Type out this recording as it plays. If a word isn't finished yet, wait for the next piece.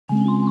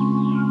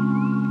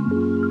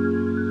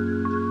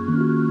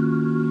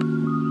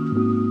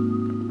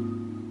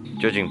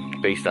Judging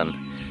based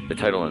on the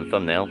title and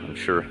thumbnail, I'm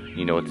sure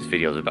you know what this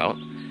video is about.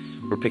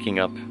 We're picking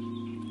up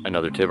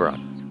another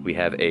Tiburon. We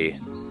have a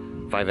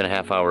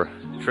 5.5 hour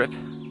trip.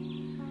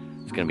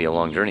 It's gonna be a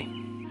long journey.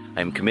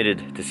 I'm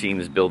committed to seeing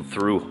this build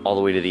through all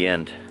the way to the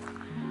end.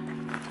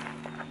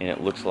 And it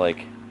looks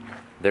like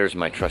there's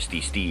my trusty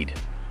steed.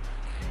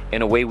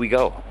 And away we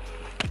go.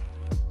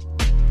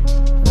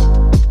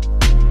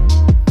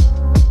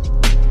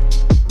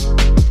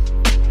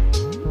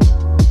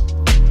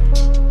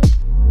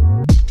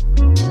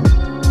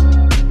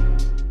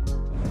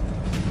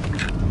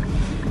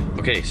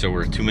 Okay, so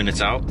we're 2 minutes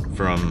out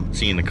from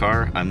seeing the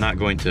car. I'm not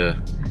going to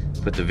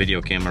put the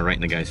video camera right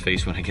in the guy's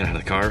face when I get out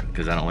of the car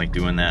because I don't like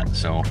doing that.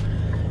 So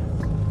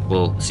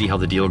we'll see how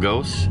the deal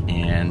goes.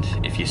 And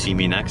if you see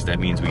me next, that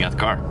means we got the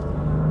car.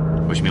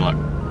 Wish me luck.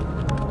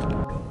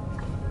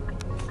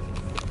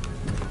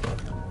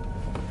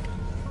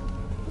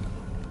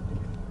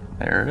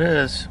 There it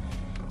is.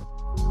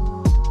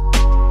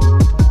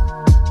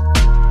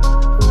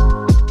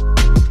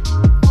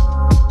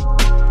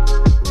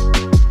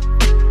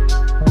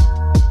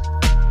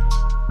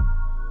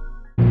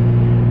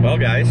 Well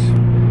guys,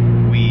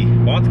 we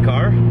bought the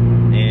car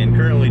and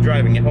currently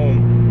driving it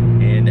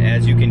home, and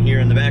as you can hear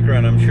in the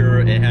background, I'm sure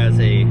it has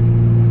a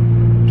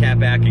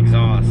catback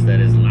exhaust that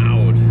is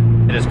loud.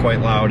 It is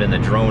quite loud, and the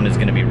drone is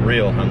going to be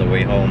real on the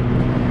way home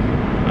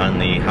on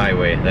the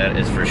highway, that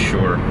is for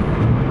sure.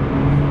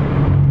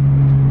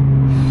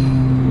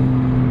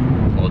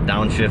 A little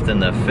downshift in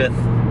the 5th,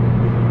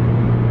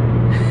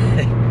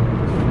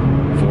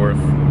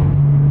 4th.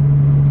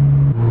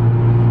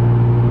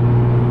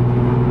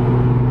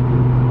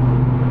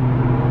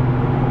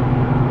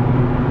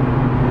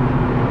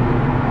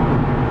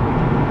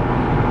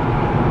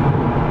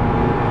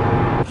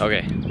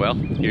 Okay, well,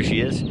 here she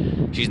is.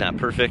 She's not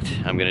perfect.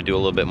 I'm gonna do a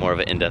little bit more of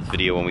an in-depth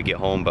video when we get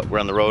home, but we're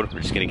on the road. We're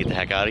just gonna get the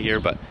heck out of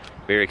here, but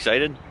very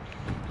excited.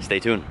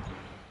 Stay tuned.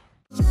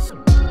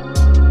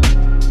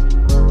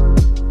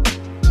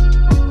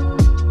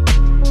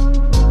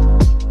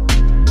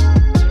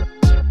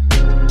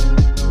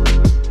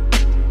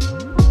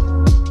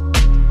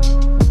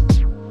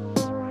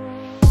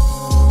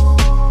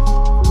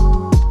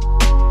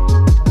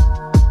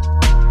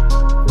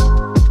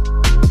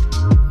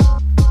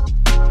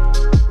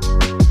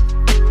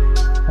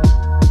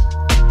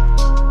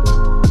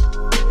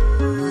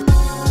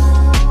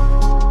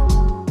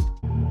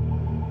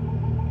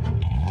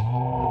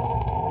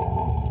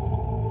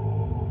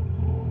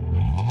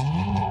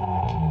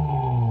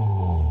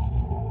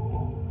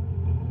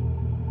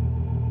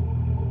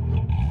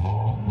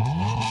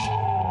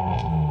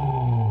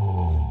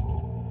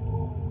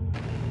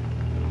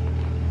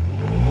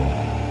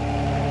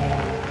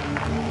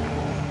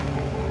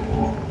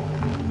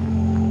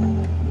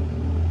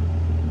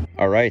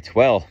 All right,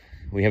 well,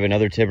 we have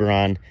another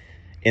Tiburon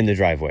in the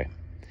driveway.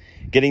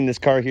 Getting this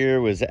car here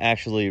was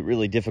actually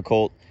really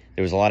difficult.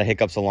 There was a lot of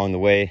hiccups along the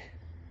way,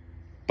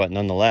 but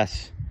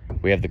nonetheless,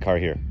 we have the car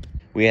here.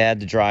 We had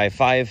to drive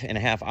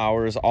 5.5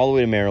 hours all the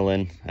way to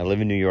Maryland. I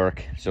live in New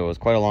York, so it was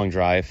quite a long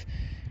drive.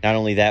 Not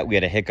only that, we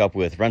had a hiccup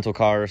with rental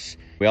cars.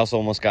 We also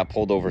almost got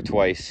pulled over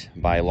twice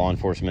by law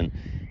enforcement.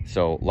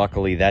 So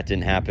luckily that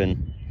didn't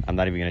happen. I'm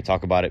not even gonna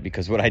talk about it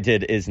because what I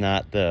did is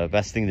not the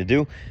best thing to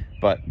do.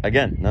 But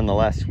again,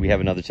 nonetheless, we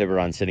have another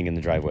Tiburon sitting in the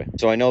driveway.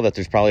 So I know that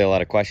there's probably a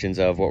lot of questions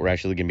of what we're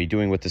actually gonna be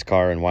doing with this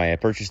car and why I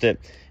purchased it.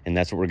 And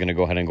that's what we're gonna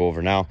go ahead and go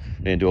over now.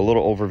 We're gonna do a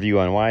little overview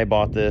on why I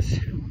bought this,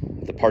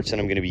 the parts that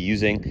I'm gonna be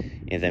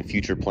using, and then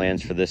future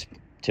plans for this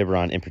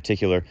Tiburon in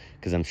particular,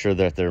 because I'm sure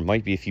that there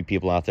might be a few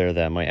people out there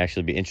that might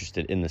actually be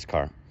interested in this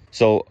car.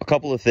 So a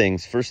couple of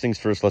things. First things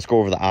first, let's go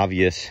over the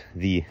obvious,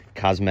 the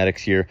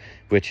cosmetics here,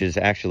 which is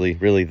actually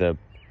really the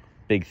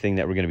big thing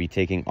that we're going to be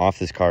taking off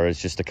this car is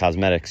just the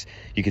cosmetics.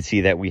 You can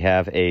see that we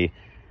have a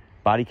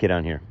body kit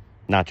on here.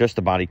 Not just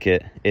a body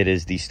kit, it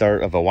is the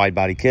start of a wide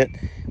body kit.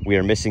 We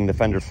are missing the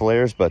fender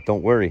flares, but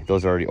don't worry,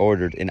 those are already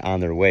ordered and on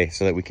their way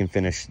so that we can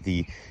finish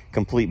the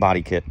complete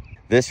body kit.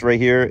 This right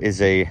here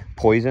is a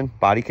Poison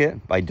body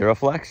kit by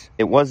Duraflex.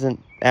 It wasn't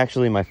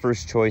actually my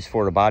first choice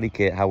for a body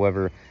kit.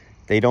 However,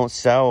 they don't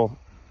sell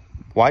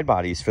wide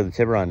bodies for the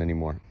Tiburon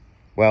anymore.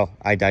 Well,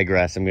 I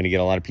digress. I'm going to get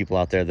a lot of people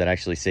out there that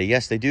actually say,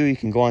 yes, they do. You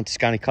can go on to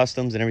Scotty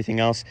Customs and everything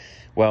else.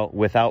 Well,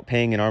 without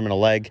paying an arm and a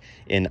leg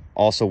and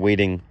also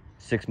waiting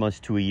 6 months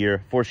to a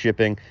year for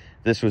shipping,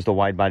 this was the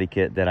wide body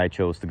kit that I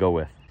chose to go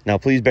with. Now,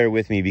 please bear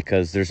with me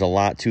because there's a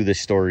lot to this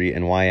story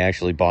and why I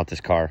actually bought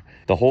this car.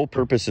 The whole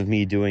purpose of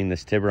me doing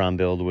this Tiburon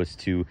build was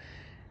to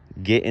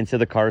get into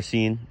the car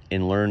scene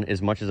and learn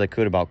as much as I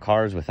could about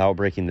cars without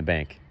breaking the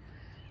bank.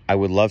 I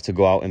would love to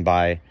go out and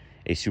buy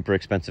a super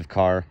expensive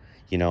car,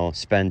 you know,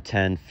 spend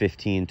 $10,000,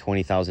 $15,000,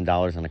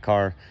 $20,000 on a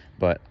car,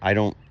 but I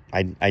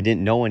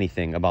didn't know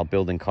anything about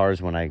building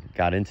cars when I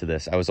got into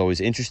this. I was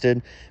always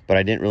interested, but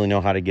I didn't really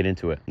know how to get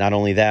into it. Not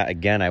only that,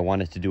 again, I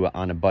wanted to do it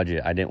on a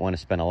budget. I didn't want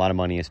to spend a lot of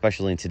money,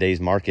 especially in today's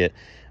market,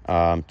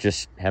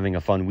 just having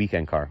a fun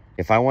weekend car.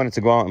 If I wanted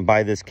to go out and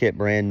buy this kit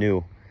brand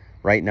new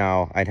right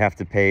now, I'd have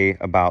to pay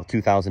about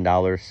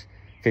 $2,000,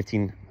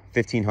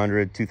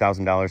 $1,500,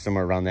 $2,000,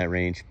 somewhere around that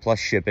range, plus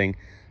shipping.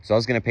 So I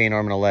was going to pay an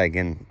arm and a leg,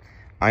 and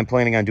I'm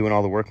planning on doing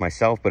all the work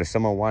myself. But if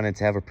someone wanted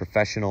to have a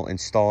professional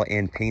install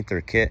and paint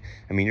their kit,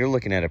 I mean, you're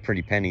looking at a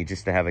pretty penny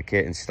just to have a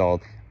kit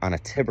installed on a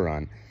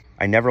Tiburon.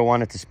 I never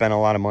wanted to spend a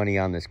lot of money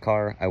on this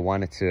car. I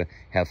wanted to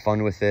have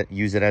fun with it,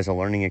 use it as a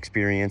learning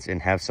experience,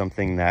 and have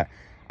something that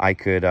I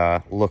could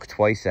look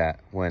twice at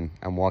when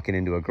I'm walking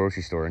into a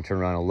grocery store and turn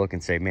around and look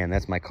and say, man,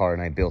 that's my car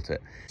and I built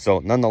it. So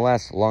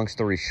nonetheless, long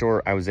story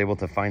short, I was able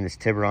to find this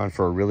Tiburon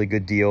for a really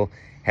good deal.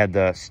 Had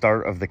the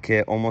start of the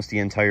kit, almost the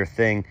entire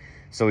thing.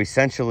 So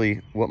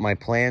essentially what my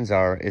plans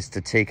are is to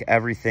take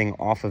everything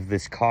off of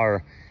this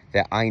car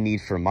that I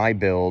need for my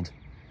build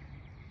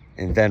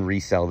and then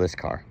resell this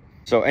car.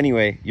 So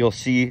anyway, you'll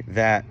see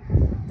that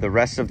the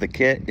rest of the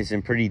kit is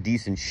in pretty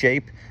decent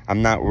shape.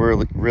 I'm not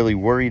really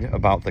worried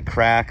about the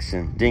cracks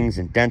and dings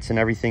and dents and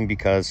everything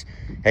because,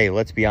 hey,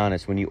 let's be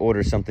honest, when you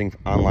order something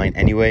online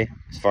anyway,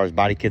 as far as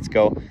body kits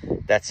go,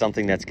 that's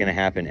something that's going to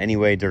happen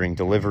anyway during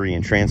delivery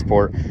and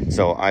transport.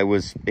 So I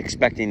was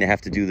expecting to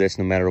have to do this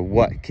no matter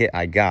what kit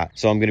I got.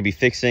 So I'm going to be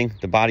fixing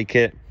the body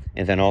kit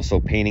and then also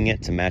painting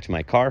it to match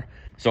my car.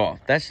 So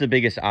that's the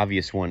biggest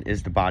obvious one,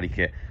 is the body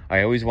kit.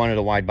 I always wanted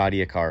a wide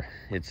body car.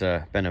 It's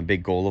been a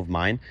big goal of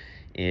mine,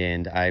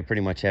 and I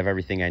pretty much have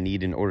everything I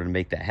need in order to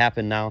make that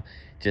happen now.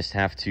 Just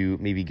have to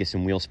maybe get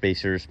some wheel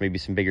spacers, maybe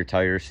some bigger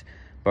tires.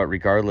 But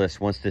regardless,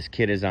 once this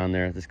kit is on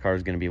there, this car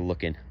is going to be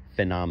looking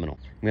phenomenal.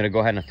 I'm going to go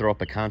ahead and throw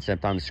up a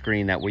concept on the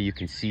screen. That way you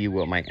can see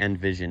what my end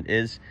vision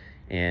is,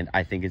 and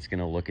I think it's going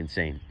to look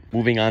insane.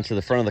 Moving on to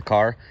the front of the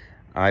car,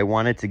 I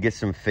wanted to get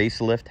some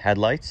facelift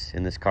headlights,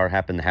 and this car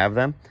happened to have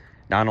them.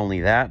 Not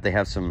only that, they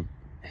have some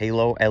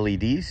halo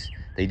LEDs.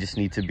 They just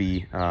need to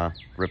be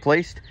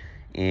replaced.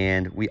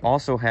 And we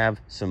also have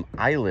some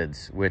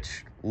eyelids,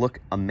 which look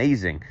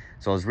amazing.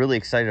 So I was really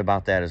excited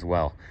about that as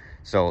well.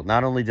 So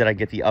not only did I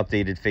get the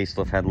updated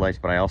facelift headlights,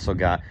 but I also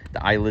got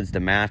the eyelids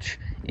to match,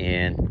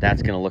 and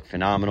that's going to look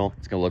phenomenal.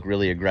 It's going to look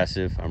really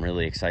aggressive. I'm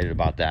really excited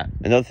about that.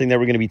 Another thing that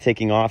we're going to be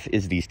taking off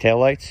is these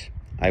taillights.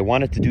 I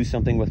wanted to do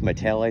something with my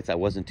taillights. I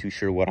wasn't too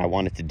sure what I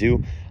wanted to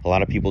do. A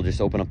lot of people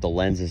just open up the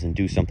lenses and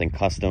do something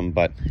custom,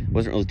 but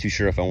wasn't really too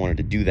sure if I wanted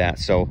to do that.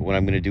 So what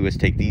I'm going to do is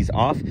take these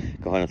off,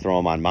 go ahead and throw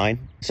them on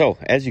mine. So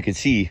as you can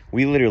see,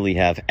 we literally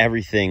have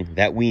everything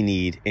that we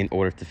need in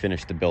order to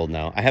finish the build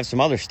now. I have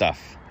some other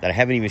stuff that I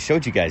haven't even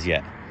showed you guys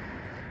yet.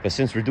 But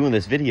since we're doing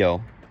this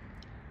video,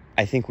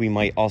 I think we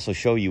might also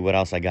show you what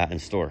else I got in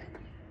store.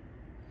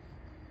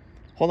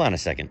 Hold on a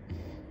second.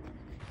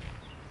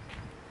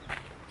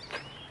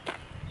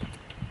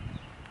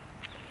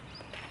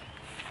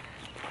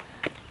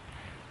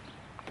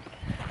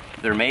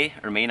 There may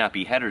or may not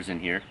be headers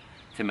in here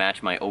to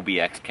match my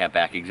OBX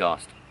catback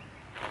exhaust.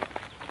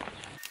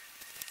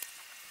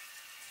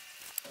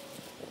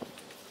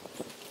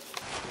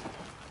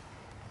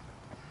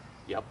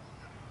 Yep.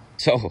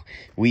 So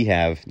we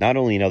have not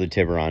only another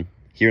Tiburon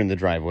here in the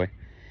driveway,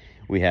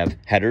 we have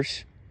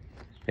headers,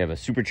 we have a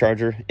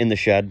supercharger in the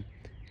shed,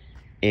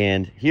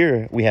 and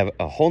here we have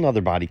a whole nother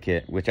body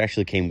kit which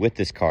actually came with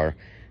this car.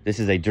 This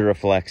is a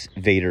Duraflex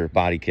Vader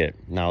body kit.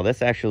 Now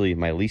that's actually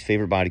my least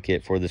favorite body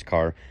kit for this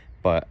car,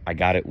 but I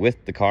got it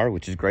with the car,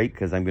 which is great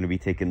because I'm going to be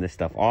taking this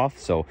stuff off.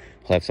 So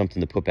I'll have something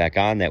to put back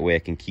on. That way I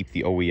can keep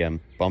the OEM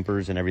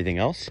bumpers and everything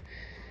else.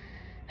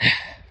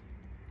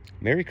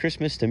 Merry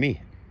Christmas to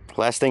me.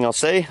 Last thing I'll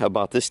say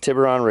about this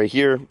Tiburon right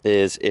here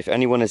is if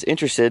anyone is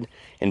interested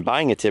in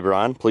buying a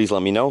Tiburon, please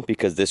let me know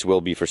because this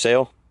will be for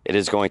sale. It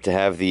is going to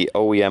have the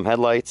OEM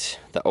headlights,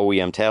 the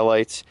OEM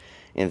taillights,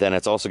 and then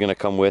it's also going to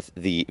come with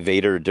the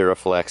Vader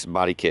Duraflex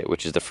body kit,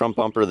 which is the front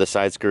bumper, the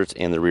side skirts,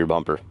 and the rear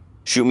bumper.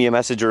 Shoot me a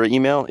message or an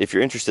email if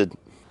you're interested.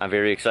 I'm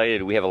very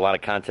excited. We have a lot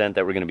of content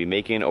that we're going to be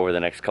making over the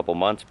next couple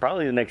months,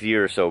 probably the next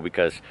year or so,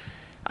 because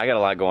I got a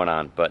lot going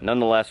on. But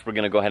nonetheless, we're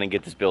going to go ahead and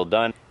get this build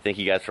done. Thank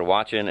you guys for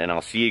watching, and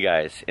I'll see you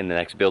guys in the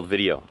next build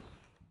video.